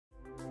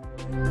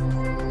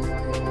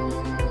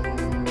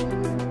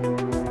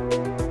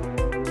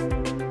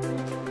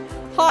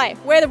Hi,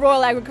 we're the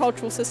Royal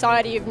Agricultural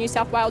Society of New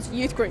South Wales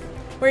Youth Group.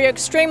 We're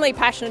extremely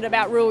passionate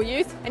about rural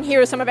youth, and here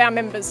are some of our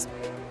members.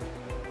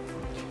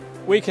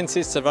 We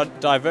consist of a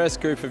diverse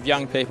group of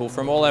young people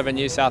from all over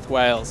New South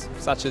Wales,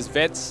 such as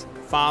vets,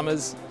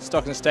 farmers,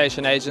 stock and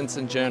station agents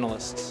and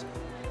journalists.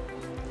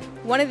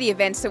 One of the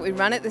events that we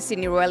run at the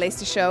Sydney Royal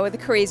Easter Show are the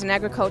Careers in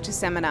Agriculture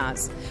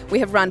seminars. We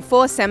have run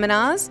 4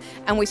 seminars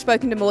and we've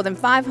spoken to more than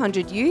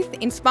 500 youth,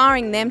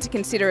 inspiring them to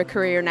consider a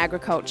career in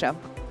agriculture.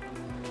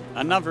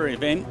 Another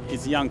event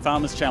is the Young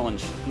Farmers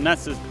Challenge, and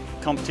that's a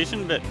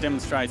competition that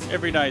demonstrates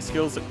everyday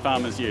skills that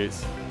farmers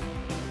use.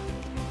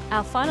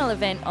 Our final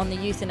event on the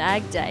Youth and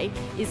Ag Day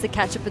is the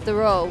Catch Up at the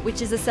Royal,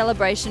 which is a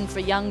celebration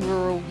for young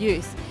rural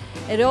youth.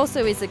 It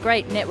also is a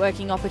great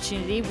networking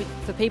opportunity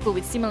for people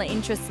with similar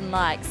interests and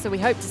likes, so we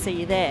hope to see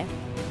you there.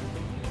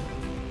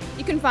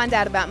 You can find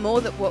out about more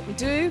of what we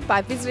do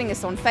by visiting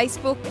us on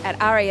Facebook at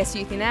RAS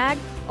Youth in Ag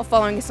or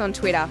following us on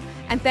Twitter.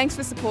 And thanks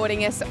for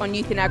supporting us on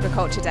Youth in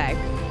Agriculture Day.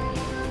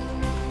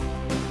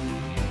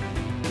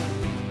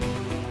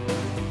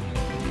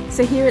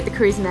 So here at the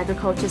Careers in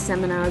Agriculture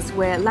seminars,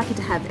 we're lucky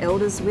to have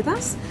Elders with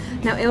us.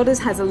 Now Elders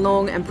has a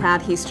long and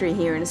proud history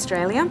here in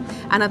Australia,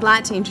 and I'd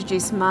like to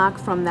introduce Mark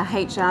from the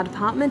HR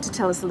department to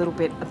tell us a little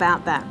bit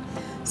about that.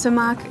 So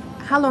Mark,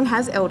 how long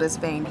has Elders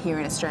been here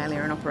in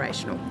Australia and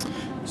operational?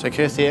 So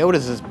Kirsty,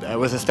 Elders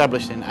was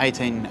established in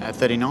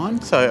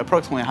 1839, so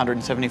approximately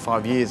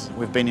 175 years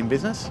we've been in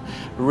business.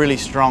 A really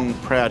strong,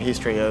 proud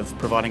history of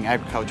providing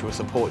agricultural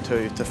support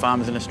to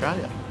farmers in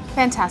Australia.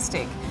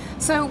 Fantastic.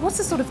 So what's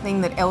the sort of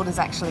thing that Elders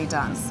actually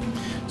does?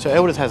 So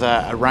Elders has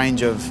a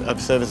range of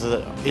services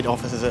that it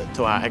offers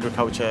to our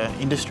agriculture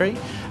industry.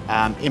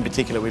 In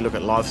particular, we look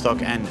at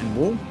livestock and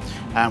wool.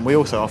 We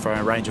also offer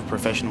a range of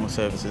professional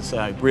services,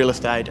 so real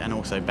estate and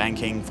also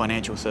banking,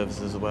 financial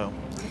services as well.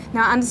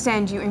 Now I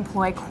understand you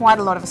employ quite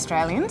a lot of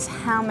Australians.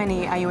 How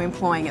many are you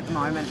employing at the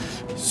moment?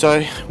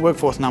 So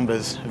workforce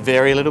numbers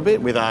vary a little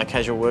bit with our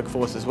casual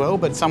workforce as well,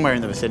 but somewhere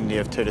in the vicinity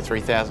of 2,000 to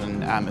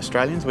 3,000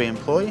 Australians we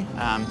employ.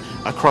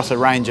 Across a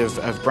range of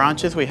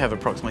branches, we have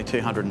approximately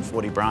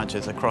 240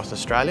 branches across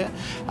Australia,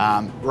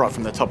 right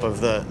from the top of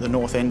the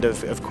north end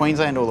of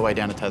Queensland all the way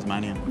down to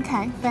Tasmania.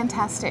 Okay,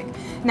 fantastic.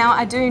 Now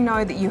I do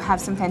know that you have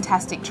some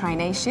fantastic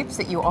traineeships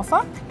that you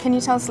offer. Can you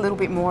tell us a little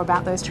bit more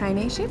about those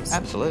traineeships?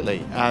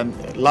 Absolutely.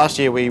 Last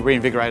year we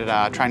reinvigorated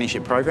our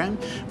traineeship program.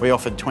 We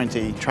offered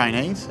 20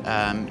 trainees,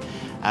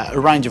 a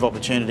range of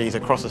opportunities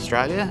across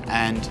Australia,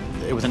 and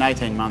it was an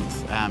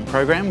 18-month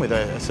program with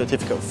a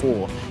Certificate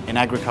 4 in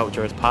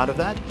agriculture as part of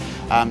that.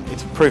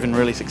 It's proven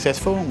really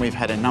successful, and we've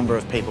had a number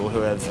of people who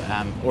have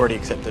already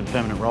accepted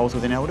permanent roles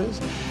within Elders.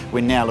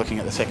 We're now looking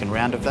at the second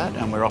round of that,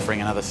 and we're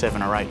offering another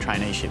 7 or 8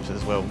 traineeships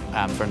as well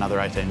for another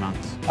 18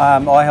 months.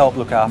 I help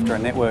look after a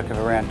network of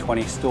around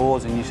 20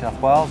 stores in New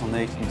South Wales on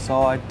the eastern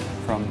side,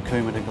 from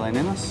Cooma to Glen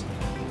Innes,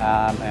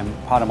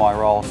 and part of my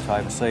role is to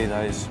oversee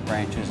those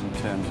branches in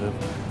terms of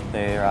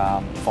their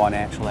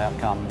financial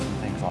outcomes and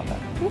things like that.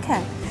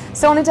 Okay,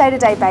 so on a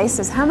day-to-day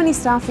basis, how many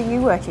staff are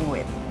you working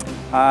with?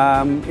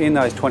 In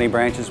those 20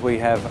 branches we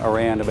have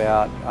around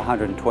about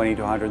 120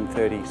 to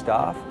 130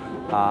 staff,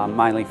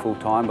 mainly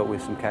full-time but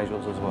with some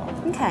casuals as well.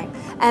 Okay,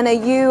 and are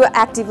you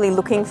actively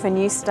looking for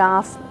new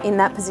staff in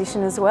that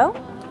position as well?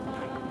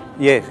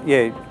 Yes,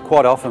 yeah,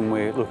 quite often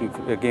we're looking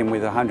for, again,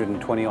 with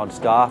 120 odd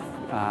staff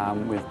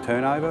with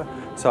turnover.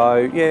 So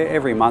yeah,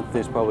 every month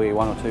there's probably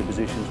 1 or 2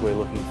 positions we're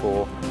looking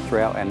for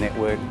throughout our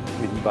network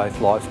with both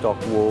livestock,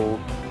 wool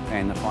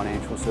and the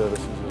financial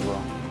services as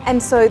well.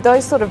 And so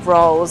those sort of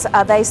roles,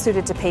 are they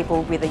suited to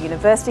people with a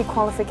university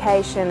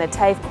qualification, a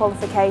TAFE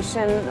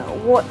qualification?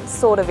 What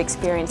sort of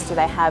experience do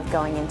they have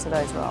going into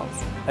those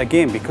roles?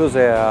 Again, because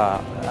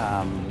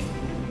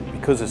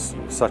it's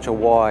such a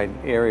wide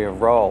area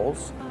of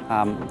roles,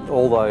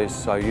 all those,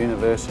 so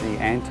university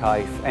and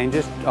TAFE, and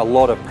just a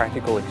lot of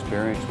practical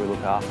experience we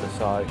look after,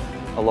 so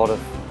a lot of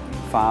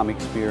farm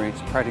experience,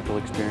 practical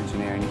experience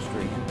in our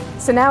industry.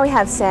 So now we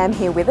have Sam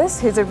here with us,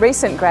 who's a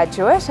recent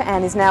graduate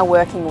and is now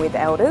working with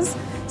Elders.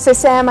 So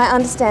Sam, I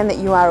understand that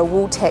you are a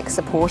wool tech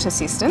support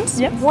assistant.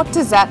 Yep. What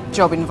does that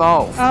job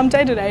involve?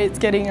 Day to day it's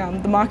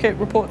getting the market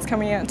reports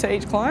coming out to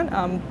each client,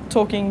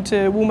 talking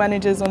to wool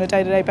managers on a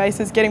day-to-day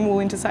basis, getting wool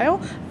into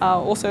sale,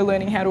 also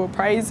learning how to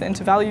appraise and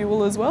to value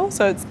wool as well.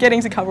 So it's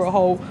getting to cover a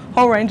whole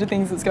range of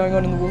things that's going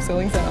on in the wool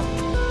selling centre.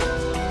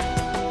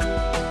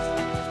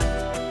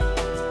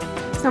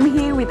 So I'm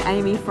here with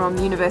Amy from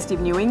the University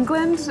of New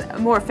England,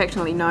 more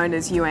affectionately known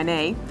as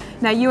UNE.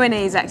 Now UNE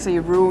is actually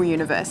a rural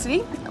university.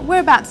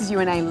 Whereabouts is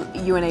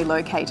UNE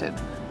located?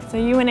 So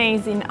UNE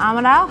is in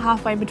Armidale,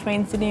 halfway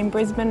between Sydney and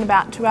Brisbane,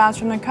 about 2 hours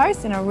from the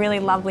coast, in a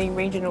really lovely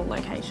regional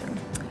location.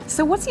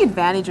 So what's the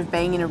advantage of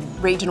being in a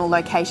regional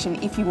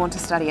location if you want to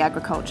study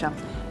agriculture?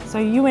 So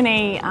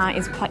UNE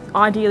is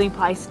ideally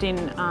placed in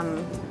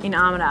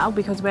Armidale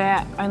because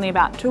we're only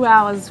about 2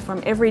 hours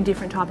from every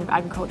different type of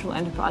agricultural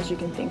enterprise you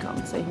can think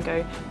of. So you can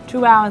go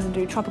 2 hours and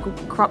do tropical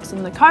crops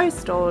on the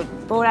coast or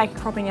broadacre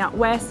cropping out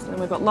west, and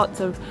we've got lots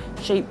of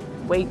sheep,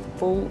 wheat,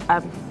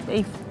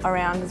 beef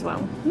around as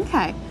well.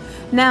 Okay.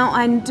 Now,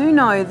 I do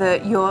know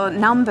that your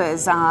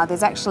numbers are,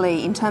 there's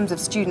actually, in terms of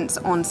students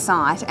on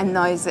site and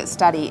those that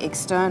study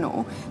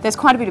external, there's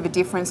quite a bit of a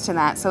difference to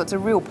that. So it's a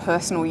real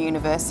personal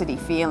university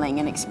feeling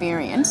and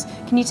experience.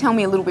 Can you tell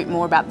me a little bit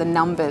more about the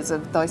numbers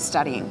of those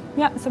studying?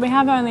 Yeah, so we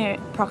have only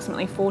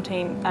approximately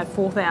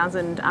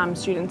 4,000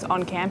 students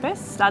on campus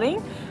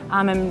studying,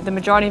 and the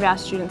majority of our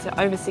students,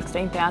 are over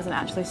 16,000,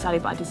 actually study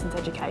by distance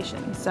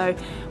education. So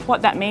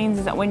what that means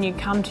is that when you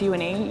come to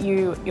UNE,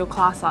 your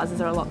class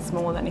sizes are a lot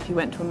smaller than if you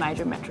went to a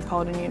major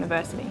metropolitan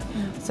university.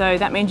 So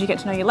that means you get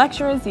to know your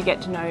lecturers, you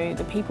get to know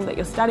the people that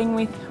you're studying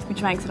with,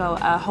 which makes it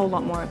a whole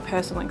lot more a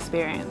personal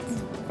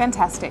experience.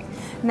 Fantastic.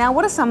 Now,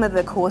 what are some of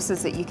the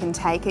courses that you can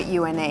take at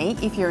UNE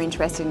if you're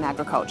interested in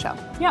agriculture?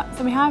 Yeah,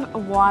 so we have a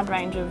wide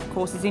range of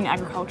courses in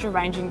agriculture,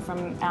 ranging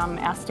from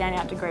our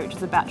standout degree, which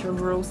is a Bachelor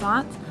of Rural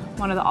Science,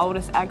 one of the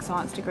oldest ag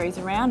science degrees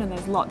around, and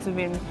there's lots of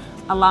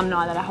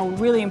alumni that hold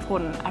really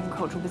important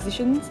agricultural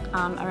positions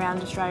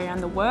around Australia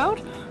and the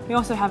world. We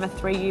also have a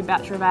 3-year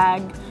Bachelor of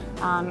Ag,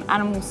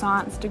 animal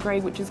science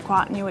degree, which is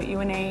quite new at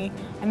UNE,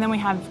 and then we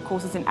have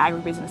courses in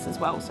agribusiness as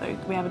well. So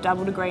we have a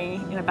double degree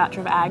in a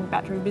Bachelor of Ag,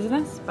 Bachelor of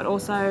Business, but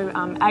also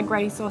Ag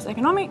Resource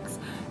Economics,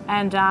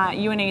 and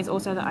UNE is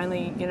also the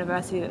only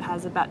university that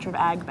has a Bachelor of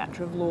Ag,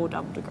 Bachelor of Law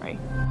double degree.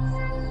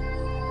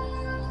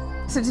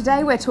 So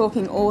today we're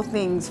talking all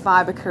things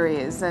fibre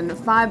careers, and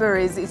fibre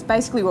is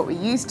basically what we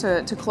use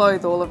to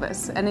clothe all of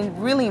us, and a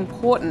really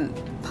important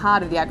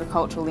part of the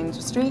agricultural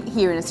industry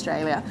here in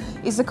Australia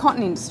is the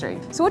cotton industry.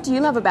 So what do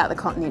you love about the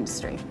cotton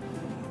industry?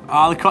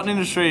 The cotton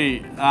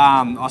industry,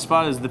 I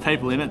suppose the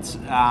people in it's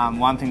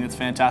one thing that's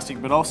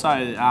fantastic, but also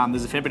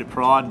there's a fair bit of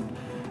pride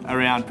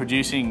around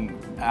producing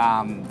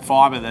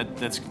fibre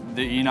that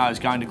you know is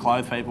going to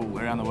clothe people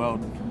around the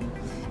world.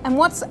 And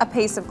what's a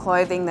piece of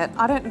clothing that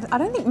I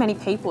don't think many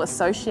people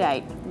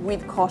associate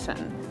with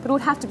cotton, but it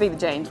would have to be the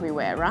jeans we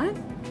wear, right?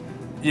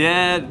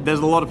 Yeah, there's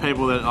a lot of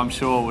people that I'm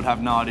sure would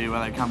have no idea where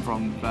they come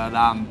from, but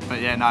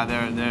yeah, no,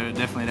 they're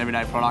definitely an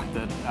everyday product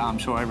that I'm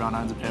sure everyone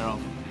owns a pair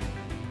of.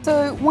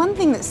 So one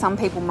thing that some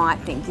people might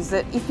think is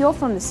that if you're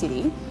from the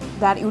city,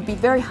 that it would be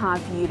very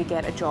hard for you to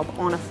get a job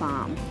on a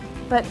farm.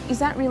 But is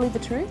that really the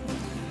truth?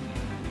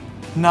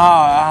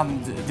 No,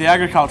 the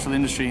agricultural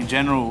industry in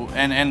general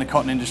and the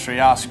cotton industry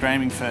are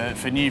screaming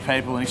for new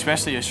people, and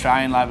especially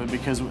Australian labour,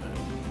 because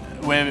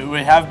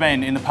we have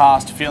been in the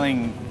past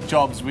filling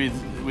jobs with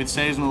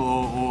seasonal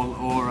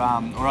or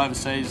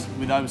overseas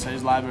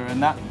labour,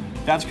 and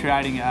that's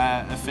creating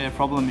a fair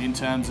problem in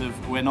terms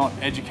of we're not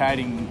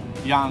educating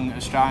young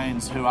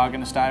Australians who are going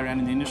to stay around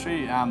in the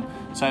industry.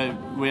 So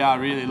we are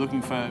really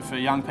looking for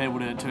young people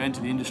to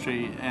enter the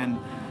industry, and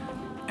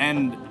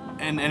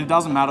it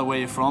doesn't matter where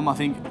you're from. I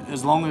think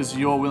as long as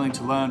you're willing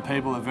to learn,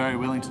 people are very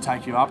willing to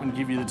take you up and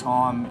give you the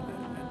time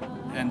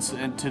and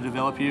to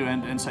develop you,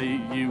 and so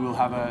you will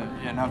have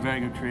a very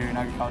good career in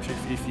agriculture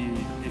if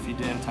you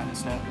dare to take that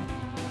step.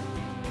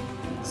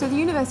 So the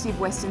University of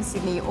Western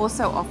Sydney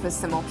also offers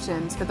some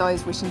options for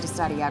those wishing to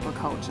study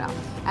agriculture,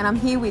 and I'm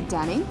here with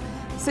Danny.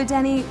 So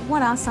Danny,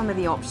 what are some of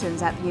the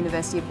options at the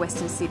University of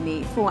Western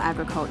Sydney for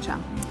agriculture?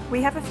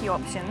 We have a few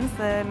options.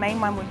 The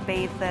main one would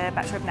be the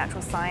Bachelor of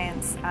Natural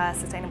Science,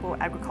 Sustainable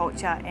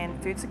Agriculture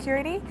and Food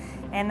Security,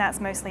 and that's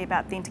mostly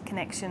about the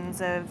interconnections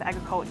of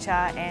agriculture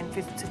and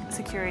food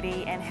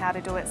security and how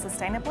to do it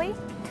sustainably.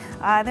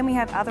 Then we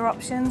have other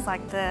options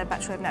like the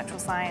Bachelor of Natural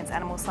Science,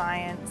 Animal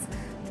Science,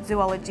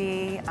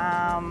 Zoology,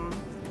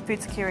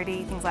 Food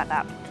Security, things like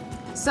that.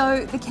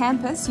 So the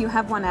campus, you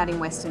have one out in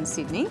Western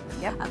Sydney.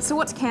 Yep. So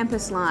what's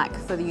campus like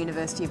for the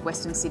University of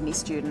Western Sydney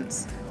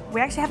students? We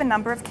actually have a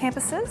number of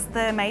campuses.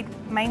 The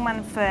main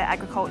one for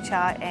agriculture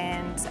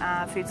and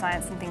food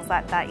science and things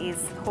like that is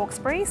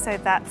Hawkesbury, so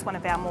that's one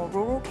of our more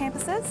rural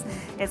campuses.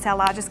 It's our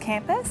largest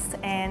campus,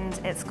 and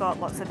it's got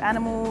lots of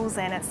animals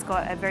and it's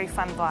got a very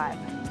fun vibe.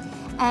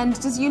 And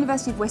does the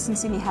University of Western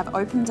Sydney have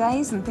open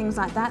days and things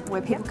like that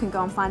where people can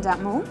go and find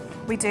out more?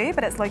 We do,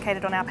 but it's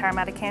located on our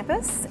Parramatta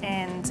campus,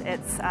 and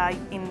it's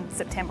in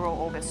September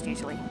or August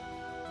usually.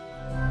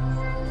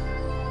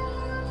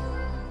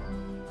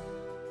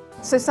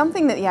 So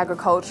something that the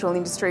agricultural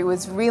industry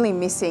was really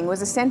missing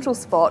was a central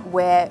spot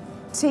where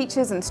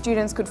teachers and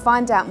students could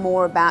find out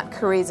more about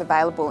careers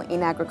available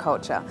in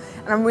agriculture.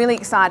 And I'm really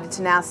excited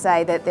to now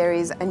say that there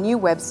is a new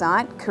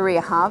website,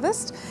 Career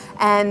Harvest,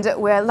 and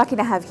we're lucky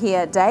to have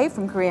here Dave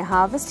from Career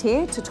Harvest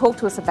here to talk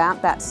to us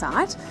about that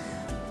site.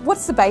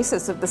 What's the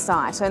basis of the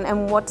site,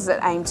 and what does it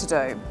aim to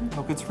do?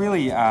 Look, it's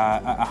really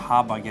a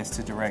hub, I guess,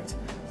 to direct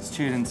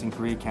students and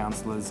career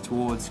counsellors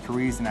towards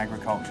careers in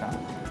agriculture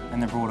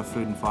and the broader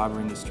food and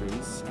fibre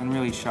industries, and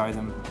really show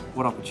them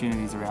what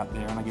opportunities are out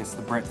there and I guess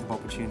the breadth of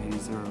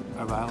opportunities that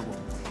are available.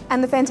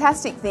 And the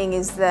fantastic thing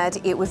is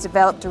that it was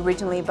developed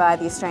originally by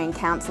the Australian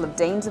Council of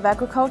Deans of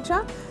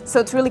Agriculture, so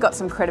it's really got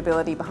some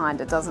credibility behind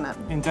it, doesn't it?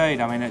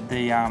 Indeed. I mean,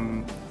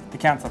 the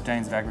Council of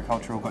Deans of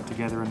Agriculture all got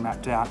together and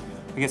mapped out,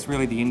 I guess,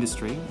 really the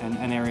industry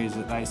and areas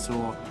that they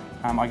saw,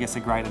 I guess, a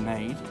greater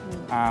need,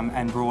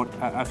 and brought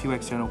a few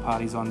external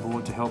parties on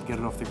board to help get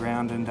it off the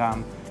ground, and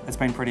it's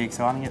been pretty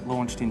exciting. It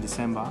launched in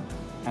December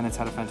and it's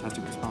had a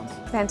fantastic response.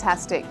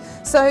 Fantastic.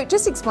 So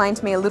just explain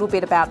to me a little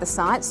bit about the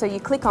site. So you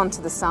click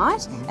onto the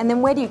site and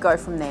then where do you go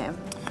from there?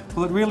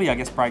 Well, it really, I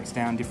guess, breaks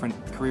down different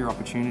career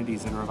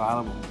opportunities that are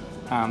available.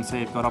 So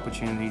you've got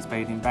opportunities, be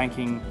it in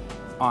banking,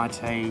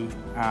 IT,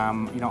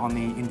 you know, on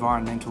the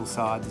environmental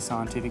side, the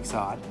scientific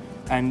side,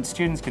 and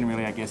students can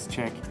really, I guess,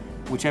 check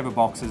whichever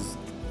boxes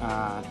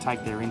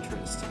take their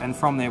interest, and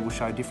from there we'll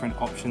show different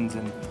options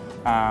and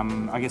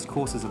I guess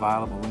courses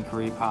available and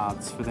career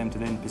paths for them to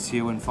then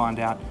pursue and find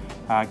out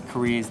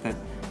careers that,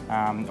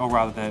 or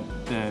rather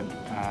the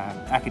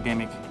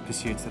academic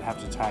pursuits that have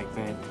to take,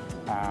 be it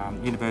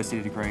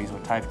university degrees or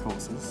TAFE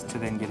courses, to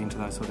then get into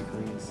those sort of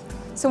careers.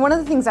 So one of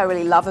the things I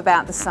really love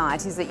about the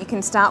site is that you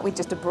can start with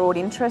just a broad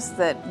interest,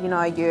 that you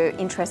know you're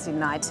interested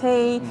in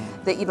IT,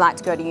 that you'd like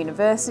to go to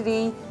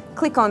university,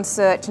 click on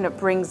search and it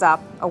brings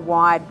up a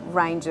wide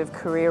range of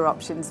career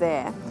options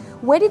there.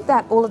 Where did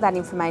all of that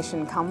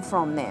information come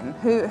from then?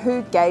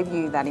 Who gave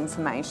you that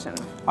information?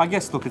 I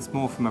guess, look, it's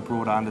more from a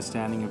broader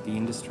understanding of the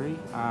industry,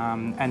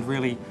 and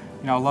really, you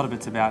know, a lot of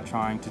it's about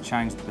trying to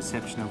change the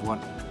perception of what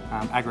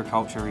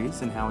agriculture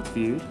is and how it's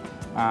viewed,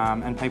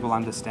 and people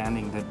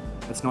understanding that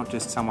it's not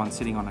just someone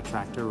sitting on a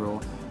tractor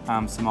or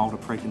some older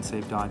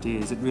preconceived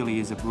ideas. It really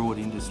is a broad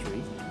industry,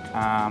 you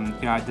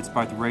know, that's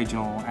both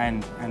regional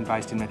and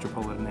based in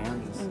metropolitan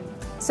areas.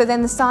 So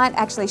then the site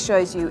actually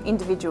shows you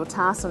individual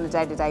tasks on a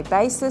day-to-day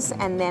basis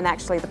and then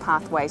actually the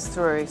pathways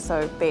through,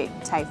 so be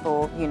it TAFE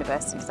or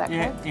university, is that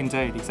correct? Yeah,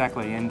 indeed,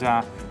 exactly. And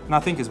I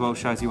think as well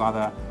shows you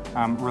other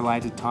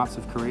related types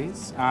of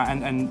careers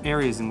and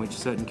areas in which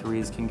certain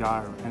careers can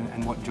go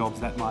and what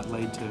jobs that might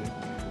lead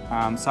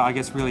to. So I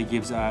guess really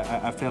gives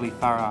a fairly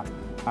thorough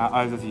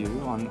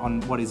overview on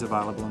what is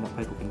available and what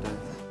people can do.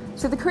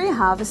 So the Career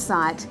Harvest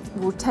site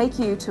will take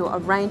you to a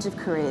range of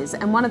careers,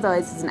 and one of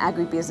those is an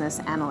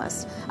agribusiness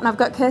analyst. And I've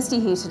got Kirsty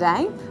here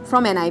today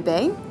from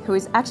NAB, who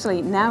is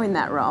actually now in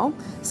that role.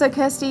 So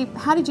Kirsty,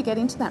 how did you get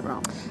into that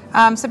role?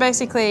 So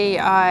basically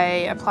I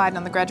applied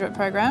on the graduate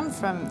program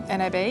from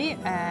NAB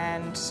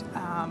and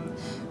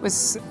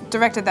was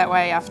directed that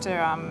way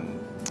after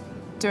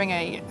doing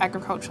an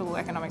agricultural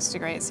economics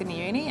degree at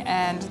Sydney Uni,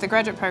 and the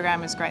graduate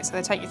program is great. So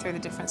they take you through the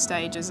different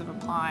stages of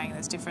applying.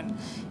 There's different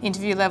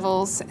interview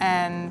levels,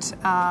 and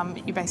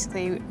you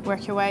basically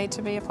work your way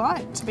to be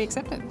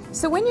accepted.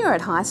 So when you were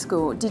at high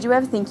school, did you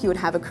ever think you would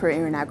have a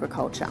career in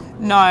agriculture?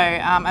 No,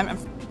 I'm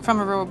from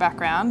a rural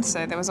background,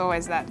 so there was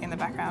always that in the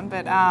background,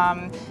 but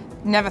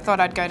never thought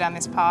I'd go down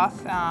this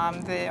path.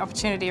 The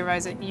opportunity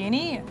arose at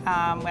uni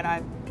when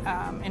I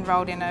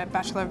enrolled in a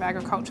Bachelor of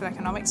Agricultural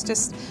Economics.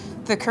 Just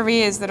the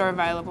careers that are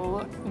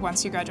available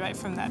once you graduate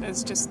from that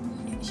is just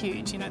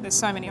huge. You know, there's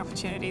so many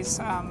opportunities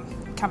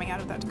coming out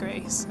of that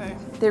degree. So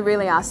there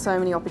really are so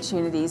many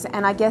opportunities,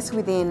 and I guess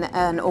within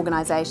an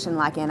organisation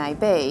like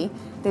NAB,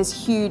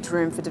 there's huge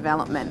room for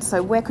development.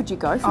 So where could you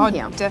go from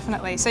here?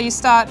 Definitely. So you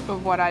start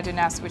with what I do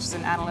now, which is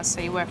an analyst. So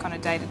you work on a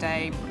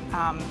day-to-day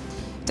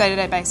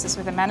basis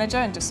with a manager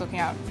and just looking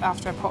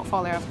after a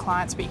portfolio of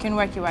clients, but you can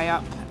work your way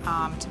up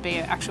to be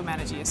an actual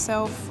manager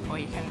yourself, or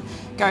you can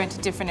go into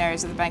different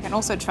areas of the bank and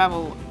also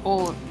travel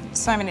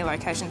so many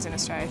locations in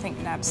Australia. I think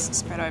NAB's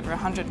spread over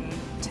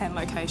 110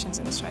 locations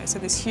in Australia, so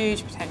there's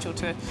huge potential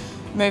to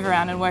move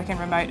around and work in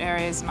remote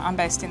areas. I'm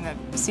based in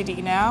the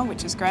city now,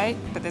 which is great,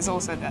 but there's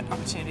also that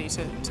opportunity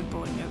to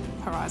broaden your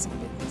horizon a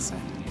bit.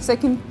 So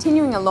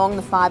continuing along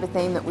the fibre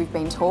theme that we've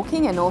been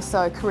talking, and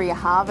also Career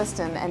Harvest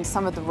and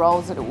some of the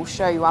roles that it will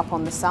show you up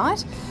on the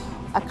site,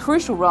 a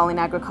crucial role in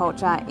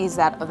agriculture is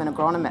that of an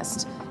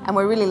agronomist. And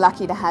we're really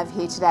lucky to have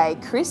here today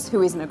Chris,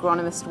 who is an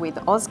agronomist with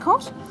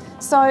Oscot.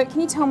 So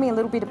can you tell me a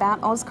little bit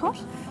about Oscot?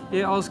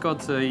 Yeah,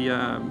 Oscot's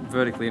a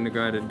vertically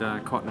integrated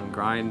cotton and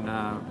grain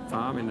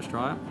farm in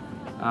Australia.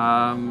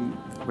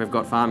 We've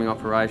got farming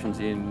operations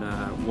in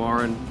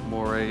Warren,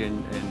 Moree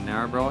and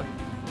Narrabri.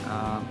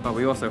 But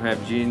we also have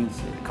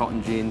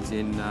cotton gins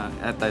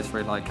at those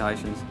three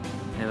locations,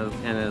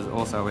 and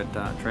also at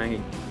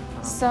Trangie.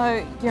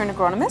 So you're an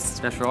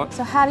agronomist? That's right.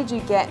 So how did you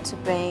get to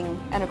being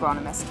an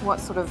agronomist? What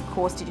sort of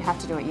course did you have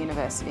to do at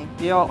university?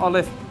 Yeah, I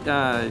left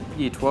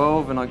year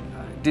 12 and I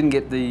didn't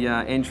get the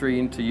entry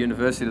into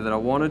university that I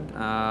wanted.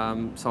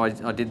 So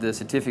I did the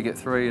Certificate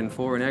 3 and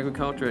 4 in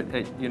Agriculture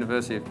at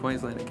University of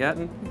Queensland at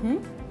Gatton.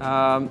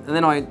 And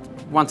then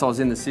once I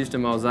was in the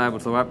system, I was able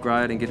to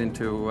upgrade and get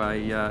into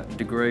a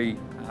degree,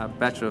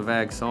 Bachelor of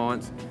Ag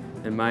Science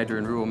and major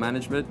in Rural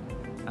Management.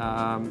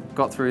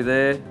 Got through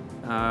there.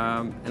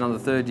 And on the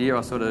third year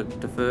I sort of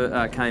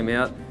came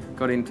out,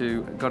 got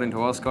into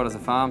Oscot as a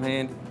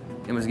farmhand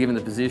and was given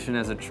the position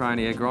as a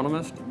trainee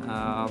agronomist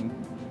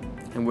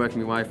and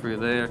working my way through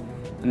there.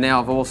 And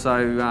now I've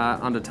also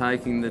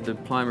undertaken the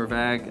Diploma of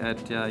Ag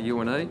at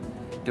UNE,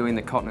 doing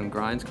the Cotton and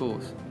Grains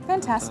course.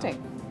 Fantastic.